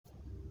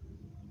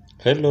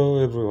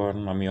Hello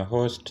everyone, I'm your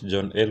host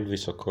John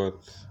Elvis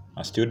Okoth,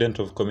 a student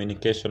of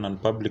Communication and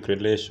Public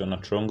Relations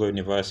at Rongo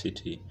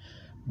University,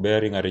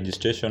 bearing a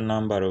registration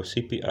number of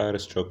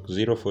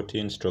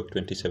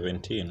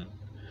CPR-014-2017.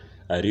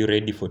 Are you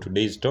ready for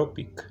today's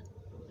topic?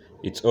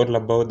 It's all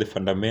about the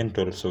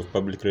fundamentals of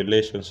public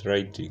relations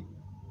writing.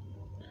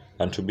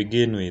 And to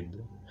begin with,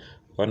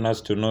 one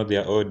has to know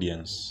their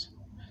audience,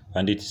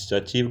 and it is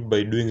achieved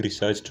by doing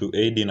research to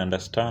aid in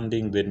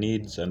understanding the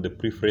needs and the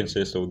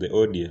preferences of the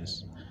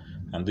audience,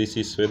 and this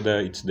is whether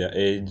it's their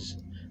age,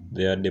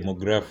 their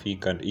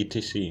demographic, and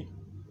etc.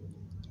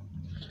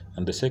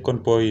 And the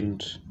second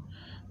point,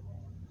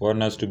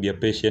 one has to be a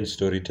patient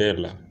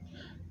storyteller.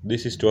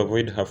 This is to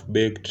avoid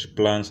half-baked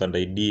plans and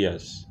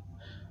ideas,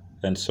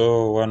 and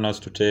so one has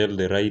to tell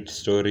the right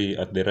story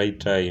at the right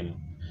time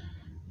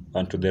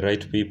and to the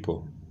right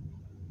people.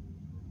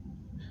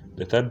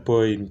 The third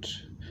point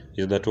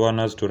is that one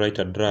has to write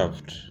a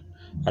draft.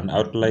 An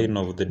outline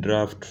of the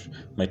draft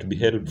might be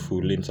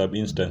helpful in some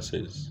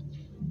instances,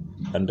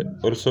 and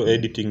also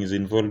editing is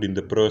involved in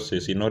the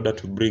process in order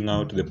to bring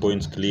out the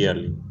points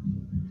clearly.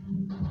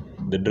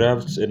 The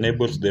drafts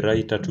enables the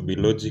writer to be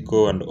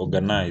logical and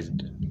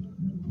organized.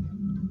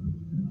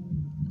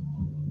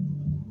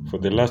 For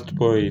the last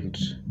point,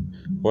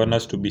 one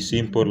has to be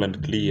simple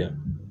and clear.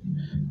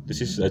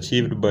 This is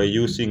achieved by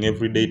using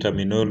everyday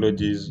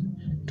terminologies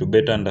to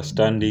better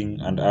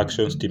understanding and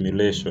action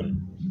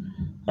stimulation.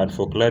 And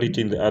for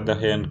clarity, on the other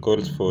hand,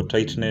 calls for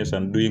tightness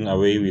and doing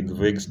away with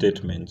vague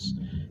statements,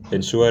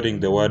 ensuring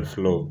the word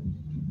flow.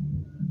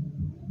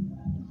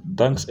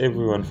 Thanks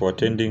everyone for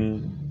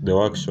attending the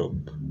workshop.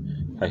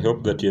 I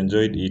hope that you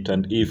enjoyed it,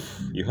 and if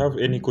you have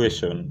any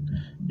question,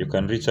 you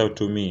can reach out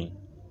to me.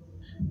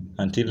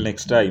 Until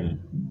next time,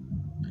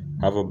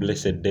 have a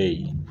blessed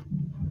day.